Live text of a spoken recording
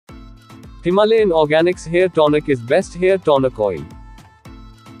Himalayan Organics Hair Tonic is best hair tonic oil.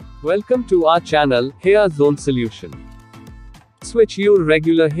 Welcome to our channel, Hairzone Solution. Switch your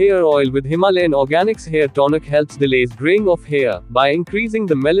regular hair oil with Himalayan Organics Hair Tonic helps delays graying of hair by increasing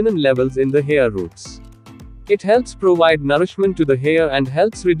the melanin levels in the hair roots. It helps provide nourishment to the hair and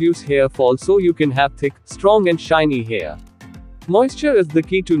helps reduce hair fall so you can have thick, strong and shiny hair. Moisture is the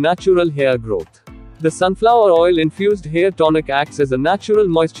key to natural hair growth. The sunflower oil infused hair tonic acts as a natural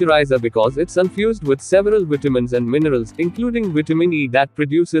moisturizer because it's infused with several vitamins and minerals, including vitamin E that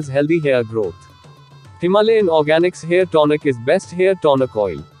produces healthy hair growth. Himalayan Organics Hair Tonic is best hair tonic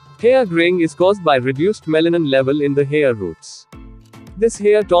oil. Hair graying is caused by reduced melanin level in the hair roots. This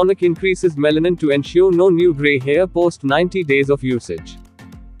hair tonic increases melanin to ensure no new gray hair post 90 days of usage.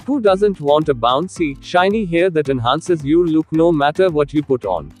 Who doesn't want a bouncy, shiny hair that enhances your look no matter what you put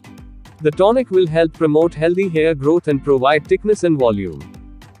on? The tonic will help promote healthy hair growth and provide thickness and volume.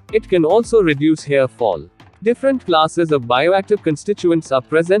 It can also reduce hair fall. Different classes of bioactive constituents are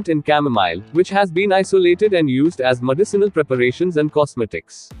present in chamomile, which has been isolated and used as medicinal preparations and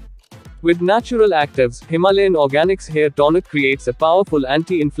cosmetics. With natural actives, Himalayan Organics Hair Tonic creates a powerful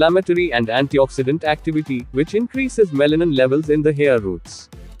anti-inflammatory and antioxidant activity, which increases melanin levels in the hair roots.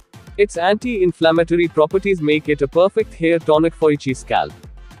 Its anti-inflammatory properties make it a perfect hair tonic for itchy scalp.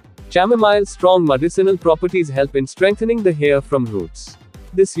 Chamomile's strong medicinal properties help in strengthening the hair from roots.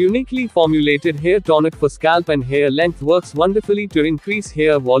 This uniquely formulated hair tonic for scalp and hair length works wonderfully to increase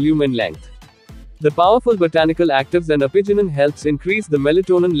hair volume and length. The powerful botanical actives and apigenin helps increase the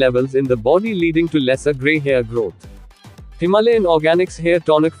melatonin levels in the body, leading to lesser gray hair growth. Himalayan Organics Hair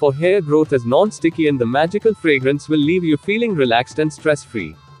Tonic for hair growth is non-sticky and the magical fragrance will leave you feeling relaxed and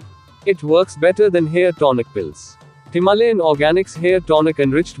stress-free. It works better than hair tonic pills. Himalayan Organics Hair Tonic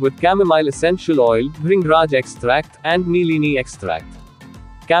enriched with chamomile essential oil, bhringraj extract, and melanin extract.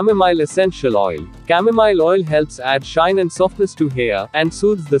 Chamomile essential oil. Chamomile oil helps add shine and softness to hair, and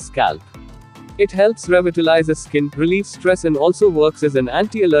soothes the scalp. It helps revitalize the skin, relieves stress and also works as an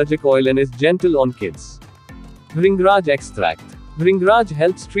anti-allergic oil and is gentle on kids. Bhringraj extract. Bhringraj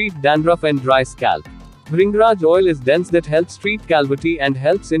helps treat dandruff and dry scalp. Bhringraj oil is dense that helps treat cavity and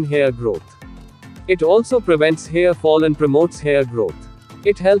helps in hair growth. It also prevents hair fall and promotes hair growth.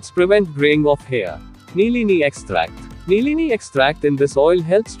 It helps prevent graying of hair. Melanin extract. Melanin extract in this oil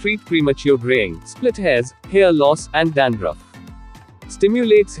helps treat premature graying, split hairs, hair loss, and dandruff.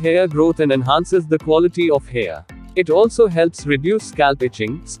 Stimulates hair growth and enhances the quality of hair. It also helps reduce scalp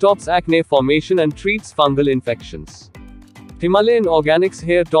itching, stops acne formation and treats fungal infections. Himalayan Organics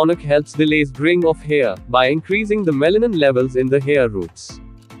Hair Tonic helps delays graying of hair by increasing the melanin levels in the hair roots.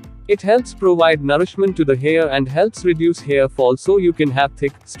 It helps provide nourishment to the hair and helps reduce hair fall so you can have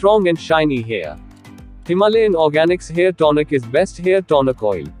thick, strong and shiny hair. Himalayan Organics Hair Tonic is best hair tonic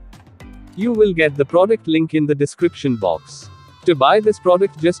oil. You will get the product link in the description box. To buy this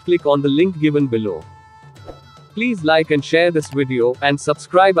product, just click on the link given below. Please like and share this video, and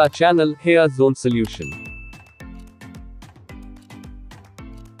subscribe our channel, Hairzone Solution.